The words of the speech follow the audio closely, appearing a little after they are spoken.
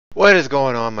What is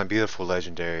going on, my beautiful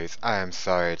legendaries? I am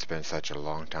sorry it's been such a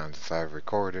long time since I've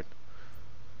recorded.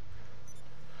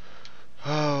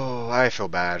 Oh, I feel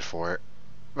bad for it.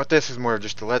 But this is more of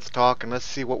just a let's talk and let's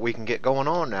see what we can get going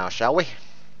on now, shall we?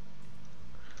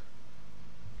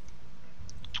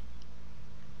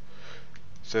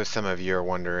 So some of you are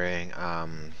wondering,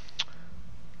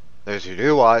 those who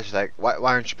do watch, like, why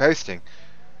aren't you posting?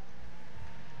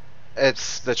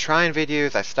 It's the trying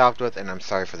videos I stopped with, and I'm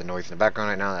sorry for the noise in the background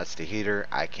right now. That's the heater.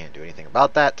 I can't do anything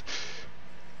about that.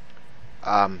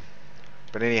 Um,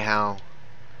 but anyhow,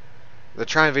 the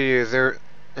trying videos,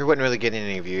 they wasn't really getting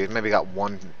any views. Maybe got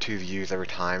 1-2 views every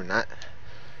time.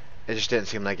 It just didn't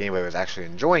seem like anybody was actually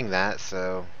enjoying that,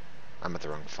 so I'm at the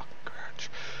wrong fucking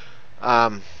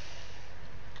garage.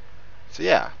 So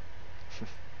yeah,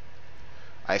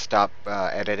 I stopped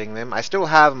editing them. I still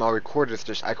have them all recorded. It's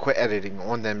just I quit editing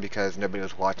on them because nobody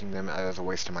was watching them. It was a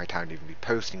waste of my time to even be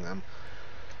posting them.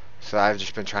 So I've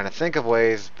just been trying to think of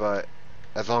ways, but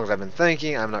as long as I've been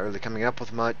thinking, I'm not really coming up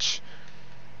with much.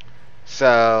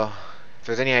 So if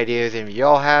there's any ideas any of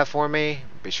y'all have for me,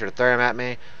 be sure to throw them at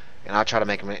me, and I'll try to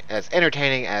make them as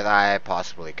entertaining as I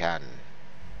possibly can.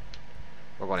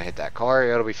 We're going to hit that car.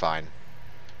 It'll be fine.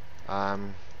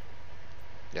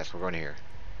 Yes, we're going here.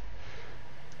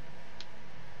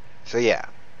 So yeah,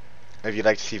 if you'd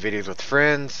like to see videos with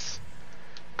friends,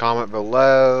 comment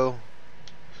below.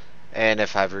 And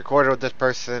if I've recorded with this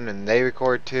person and they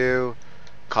record too,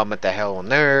 comment the hell on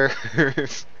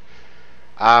theirs.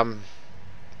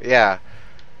 Yeah.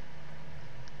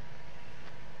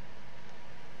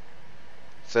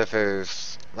 So if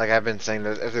there's, like I've been saying,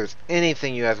 if there's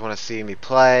anything you guys want to see me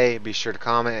play, be sure to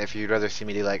comment. If you'd rather see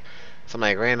me do like some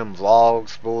like random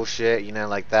vlogs, bullshit, you know,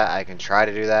 like that, I can try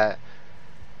to do that.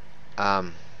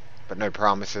 But no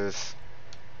promises.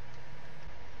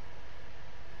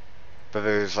 But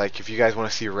there's like, if you guys want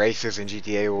to see races in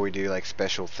GTA where we do like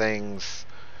special things,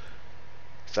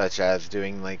 such as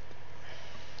doing like,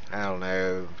 I don't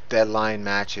know, deadline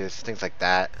matches, things like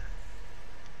that.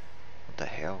 What the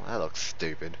hell? That looks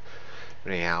stupid.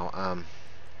 But anyhow,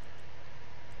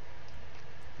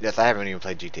 yes, I haven't even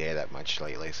played GTA that much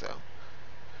lately, so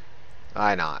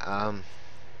why not?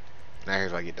 Now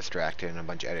here's where I get distracted and a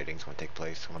bunch of editing's gonna take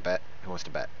place. Wanna bet? Who wants to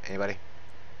bet? Anybody?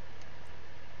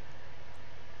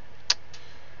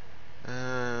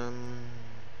 We'll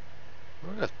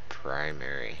go with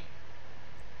primary.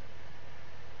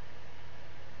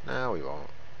 No, we won't.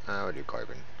 We'll do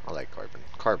carbon. I like carbon.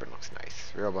 Carbon looks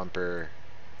nice. Real bumper.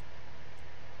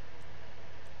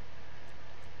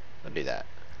 I'll do that.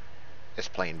 It's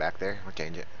plain back there. I'll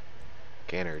change it.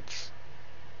 Canards.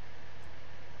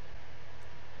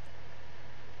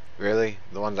 Really?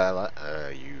 The ones I like?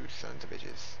 You sons of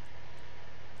bitches.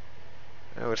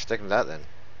 Oh, we'll stick with that then.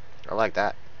 I like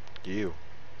that. You.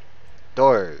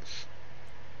 Doors.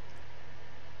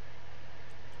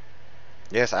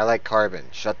 Yes, I like carbon.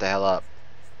 Shut the hell up.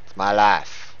 It's my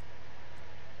life.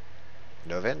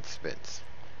 No vents? Vents.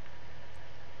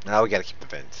 No, we gotta keep the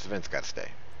vents. The vents gotta stay.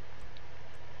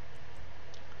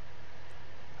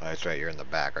 Oh, that's right, you're in the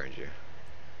back, aren't you?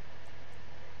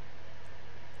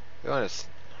 We want to...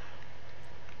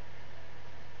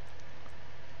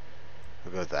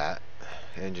 We'll go with that.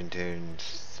 Engine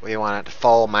tunes. We want it to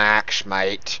full max,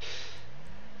 mate.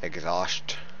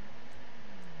 Exhaust.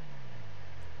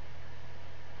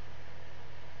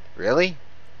 Really?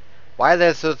 Why are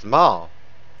they so small?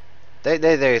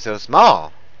 They're so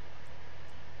small.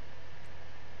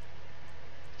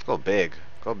 Let's go big.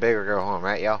 Go big or go home,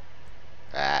 right, y'all?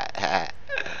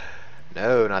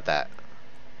 No, not that.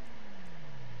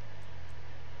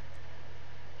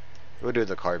 We'll do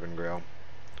the carbon grill.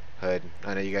 Hood.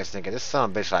 I know you guys thinking this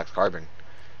son of a bitch likes carbon.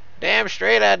 Damn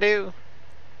straight I do.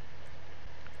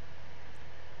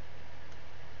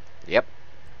 Yep.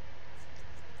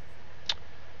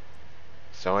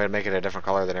 So I'm gonna make it a different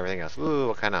color than everything else. Ooh,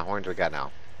 what kind of horns we got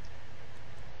now?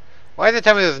 Why is it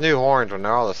telling me there's new horns when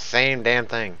they're all the same damn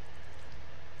thing?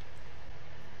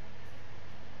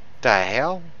 The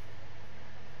hell?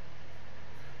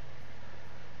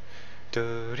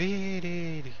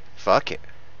 Fuck it.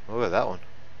 Look at that one.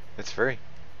 It's free.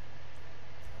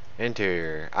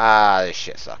 Interior. Ah, this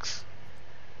shit sucks.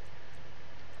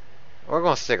 We're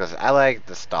gonna stick with it. I like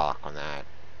the stock on that.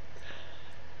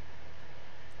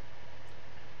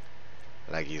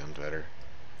 I like using better.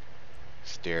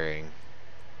 Steering.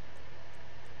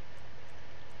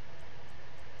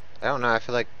 I don't know, I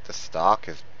feel like the stock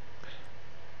is...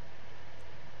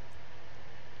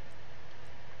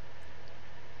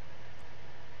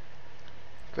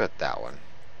 Go with that one.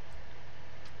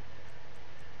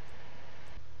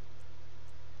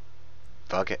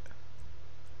 Fuck it.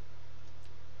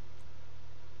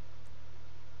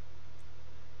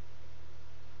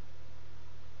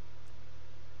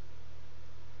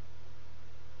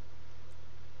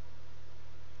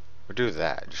 Or do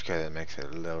that, just because it makes it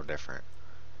a little different.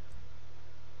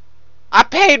 I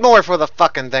paid more for the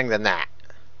fucking thing than that.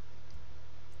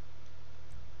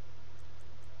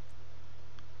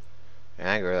 And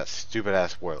I agree with that stupid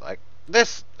ass word. Like,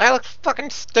 that looks fucking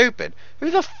stupid. Who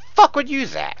the fuck would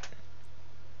use that?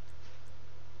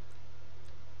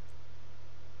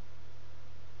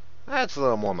 That's a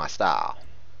little more my style.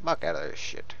 Fuck out of this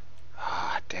shit.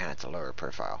 Ah, damn, it's a lower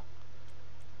profile.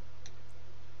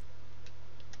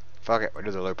 Fuck it, we'll do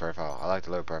the low profile. I like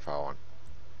the low profile one.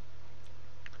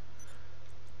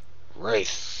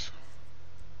 Race.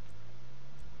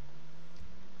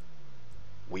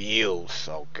 Wheels,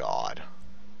 oh god.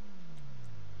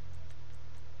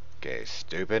 Okay,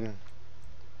 stupid.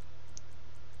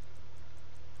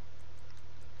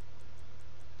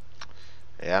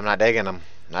 Yeah, I'm not digging them.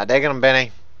 Not digging them,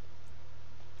 Benny.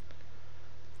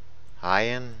 High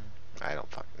end? I don't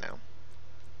fucking know.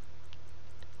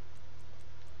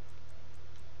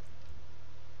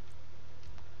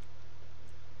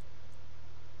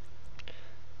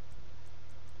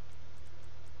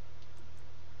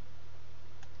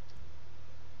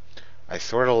 I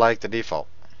sort of like the default.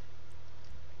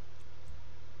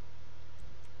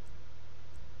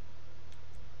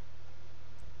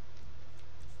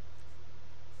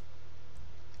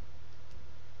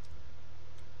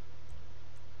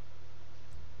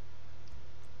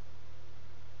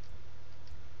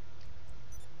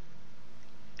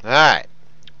 Alright.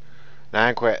 Now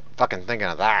I quit fucking thinking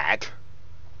of that.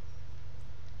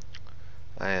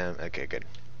 I am... Okay, good.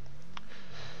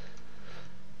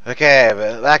 Okay,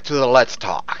 but back to the let's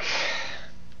talk.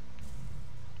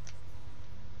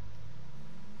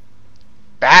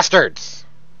 Bastards!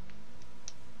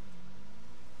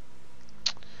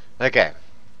 Okay.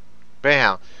 But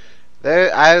anyhow,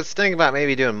 I was thinking about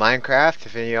maybe doing Minecraft.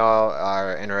 If any of y'all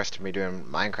are interested in me doing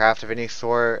Minecraft of any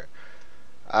sort,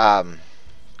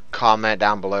 comment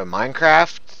down below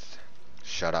Minecraft.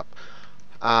 Shut up.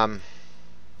 But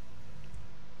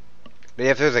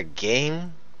if there's a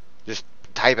game, just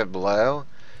type it below,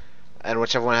 and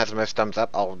whichever one has the most thumbs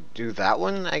up, I'll do that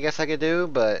one. I guess I could do,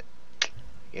 but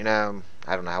you know,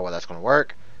 I don't know how well that's gonna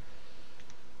work.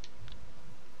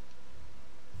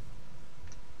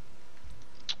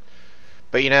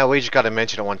 But you know, we just got to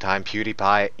mention it one time,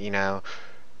 PewDiePie. You know,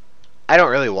 I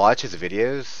don't really watch his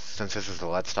videos since this is the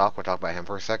Let's Talk. We'll talk about him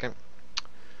for a second.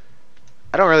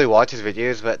 I don't really watch his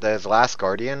videos, but The Last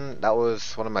Guardian, that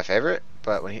was one of my favorite.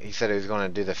 But when he said he was going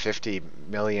to do the 50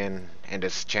 million in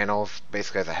his channel,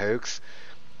 basically as a hoax,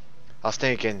 I was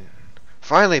thinking,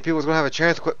 finally, people's going to have a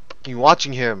chance to quit fucking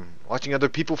watching him, watching other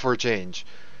people for a change.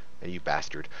 You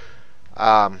bastard.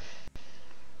 Ah,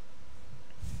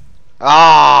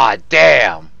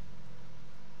 damn.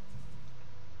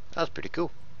 That was pretty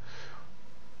cool.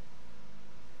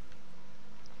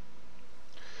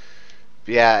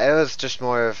 But yeah, it was just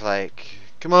more of like,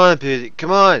 come on, Pidgey,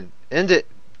 come on, end it,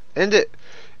 end it.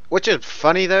 Which is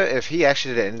funny though, if he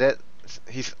actually did end it,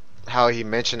 how he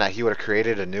mentioned that he would have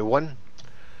created a new one.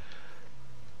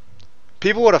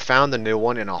 People would have found the new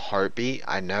one in a heartbeat,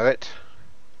 I know it.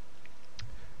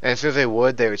 And as soon as they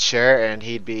would share it, and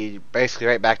he'd be basically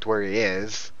right back to where he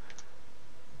is.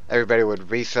 Everybody would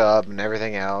resub and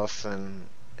everything else, and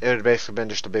it would have basically been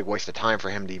just a big waste of time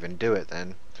for him to even do it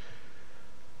then.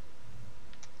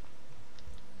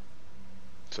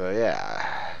 So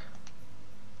yeah,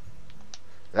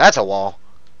 that's a wall.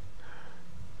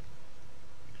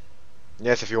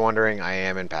 Yes, if you're wondering, I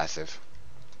am in passive.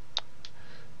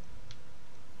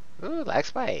 Ooh, lag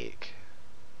spike.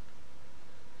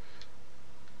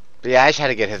 But yeah, I just had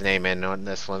to get his name in on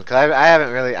this one because I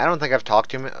haven't really. I don't think I've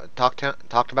talked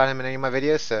about him in any of my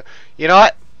videos. So you know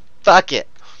what? Fuck it.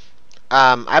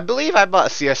 I believe I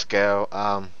bought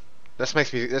CS:GO. This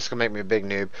gonna make me a big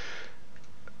noob,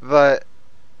 but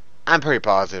I'm pretty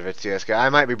positive it's CS:GO. I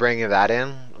might be bringing that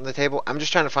in on the table. I'm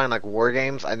just trying to find like war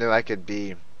games. I know I can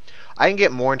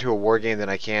get more into a war game than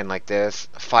I can like this.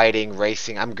 Fighting,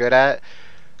 racing, I'm good at.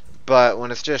 But when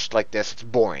it's just like this, it's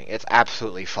boring. It's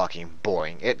absolutely fucking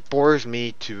boring. It bores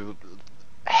me to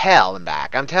hell and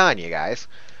back. I'm telling you guys.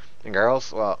 And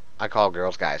girls, well, I call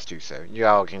girls guys too, so you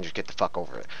all can just get the fuck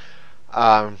over it.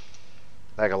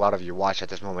 Like a lot of you watch at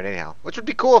this moment anyhow. Which would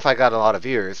be cool if I got a lot of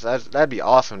viewers. That'd be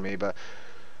awesome to me, but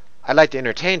I'd like to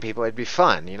entertain people. It'd be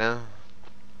fun, you know?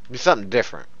 It'd be something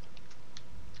different.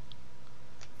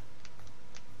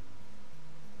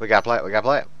 We gotta play it. We gotta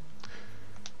play it.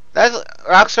 That's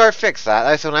Rockstar fixed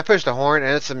that. So when I push the horn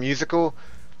and it's a musical,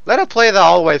 let it play that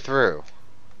all the way through.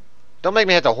 Don't make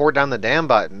me have to hold down the damn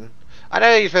button. I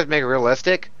know you're supposed to make it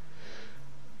realistic,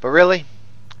 but really,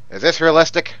 is this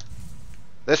realistic?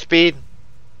 This speed,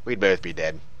 we'd both be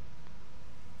dead.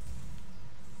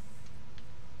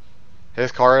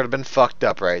 His car would have been fucked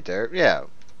up right there. Yeah.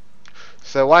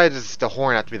 So why does the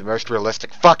horn have to be the most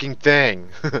realistic fucking thing?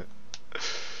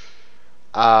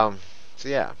 um. So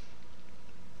yeah.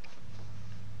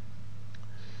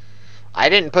 I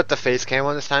didn't put the face cam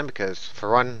on this time because,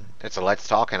 for one, it's a Let's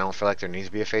Talk, and I don't feel like there needs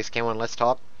to be a face cam on Let's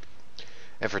Talk.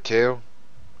 And for two,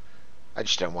 I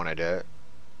just don't want to do it.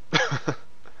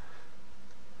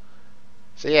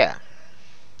 So yeah.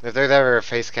 If there's ever a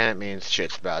face cam, it means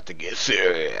shit's about to get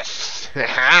serious.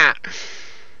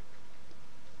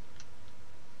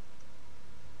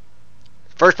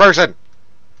 First person!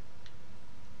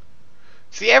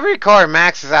 See, every car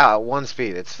maxes out at one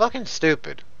speed. It's fucking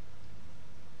stupid.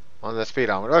 On the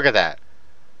speedometer. Look at that.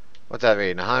 What's that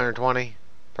reading? 120?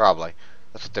 Probably.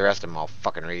 That's what the rest of them all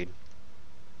fucking read.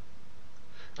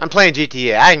 I'm playing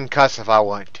GTA. I can cuss if I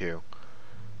want to.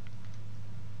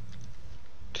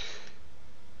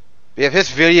 If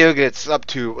this video gets up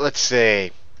to, let's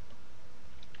say,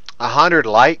 100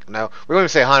 likes, no, we're going to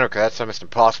say 100 because that's almost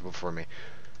impossible for me.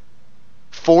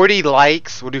 40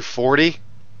 likes, we'll do 40,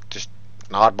 just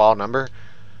an oddball number.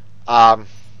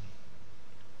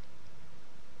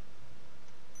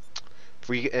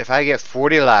 If I get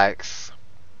 40 likes,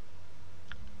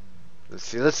 let's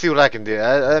see what I can do.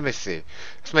 Let me see.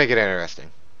 Let's make it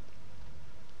interesting.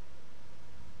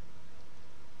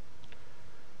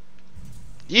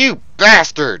 You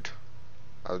bastard!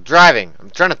 I was driving. I'm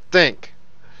trying to think.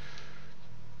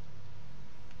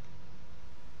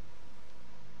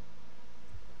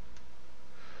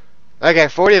 Okay,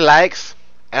 40 likes,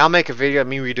 and I'll make a video of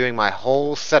me redoing my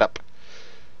whole setup.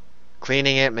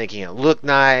 Cleaning it, making it look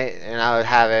nice, and I would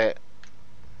have it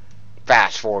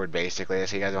fast forward, basically,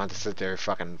 so you guys don't have to sit there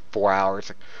fucking 4 hours.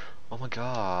 Like, oh my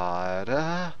god,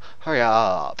 hurry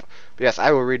up. But yes,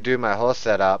 I will redo my whole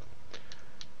setup.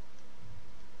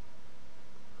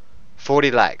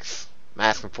 40 likes. I'm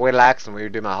asking 40 likes, and we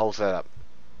redo my whole setup.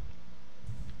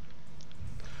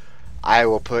 I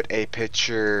will put a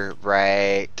picture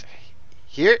right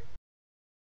here.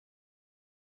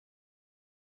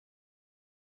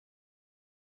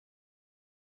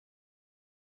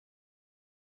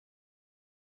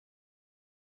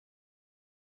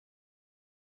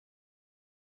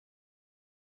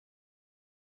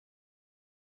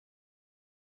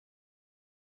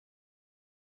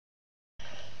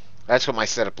 That's what my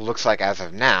setup looks like as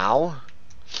of now.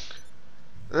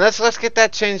 Let's get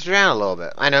that changed around a little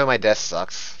bit. I know my desk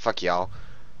sucks. Fuck y'all.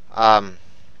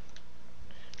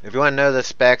 If you want to know the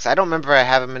specs, I don't remember I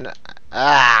have them in.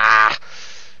 Yeah,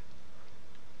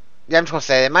 I'm just gonna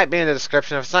say it might be in the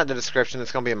description. If it's not in the description,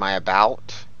 it's gonna be in my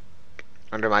about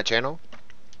under my channel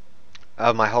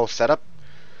of my whole setup.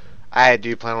 I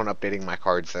do plan on updating my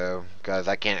cards though, because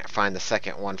I can't find the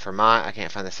second one for mine. I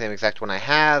can't find the same exact one I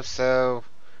have, so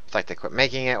it's like they quit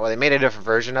making it. Well, they made a different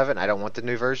version of it, and I don't want the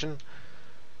new version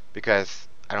because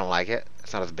I don't like it.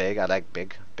 It's not as big. I like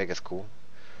big. Big is cool.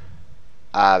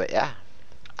 But yeah,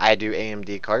 I do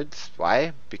AMD cards.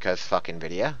 Why? Because fucking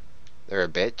Nvidia. They're a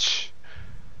bitch.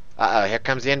 Uh-oh, here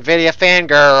comes the Nvidia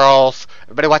fangirls.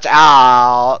 Everybody watch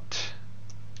out.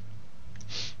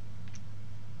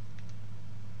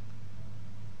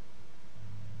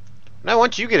 Now,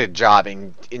 once you get a job,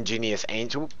 ingenious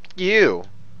angel, you.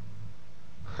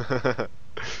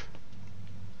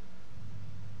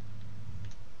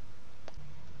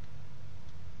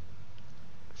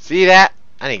 See that?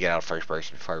 I need to get out of first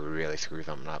person before I really screw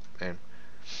something up, man.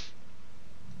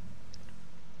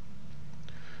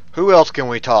 Who else can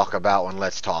we talk about on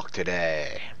Let's Talk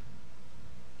today?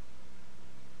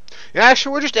 Yeah,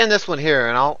 actually, we'll just end this one here,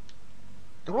 and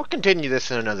we'll continue this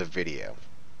in another video.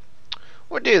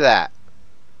 We'll do that.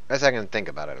 As I can think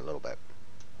about it a little bit.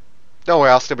 Don't worry,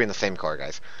 I'll still be in the same car,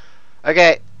 guys.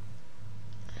 Okay.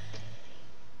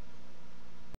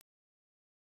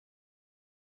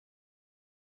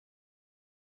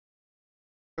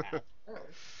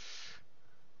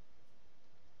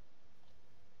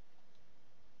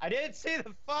 I didn't see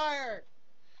the fire!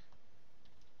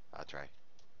 I'll try.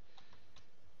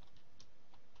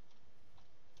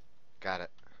 Got it.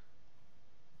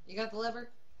 You got the lever?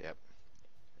 Yep.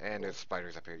 And there's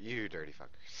spiders up here. You dirty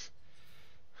fuckers.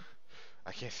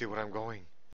 I can't see what I'm going.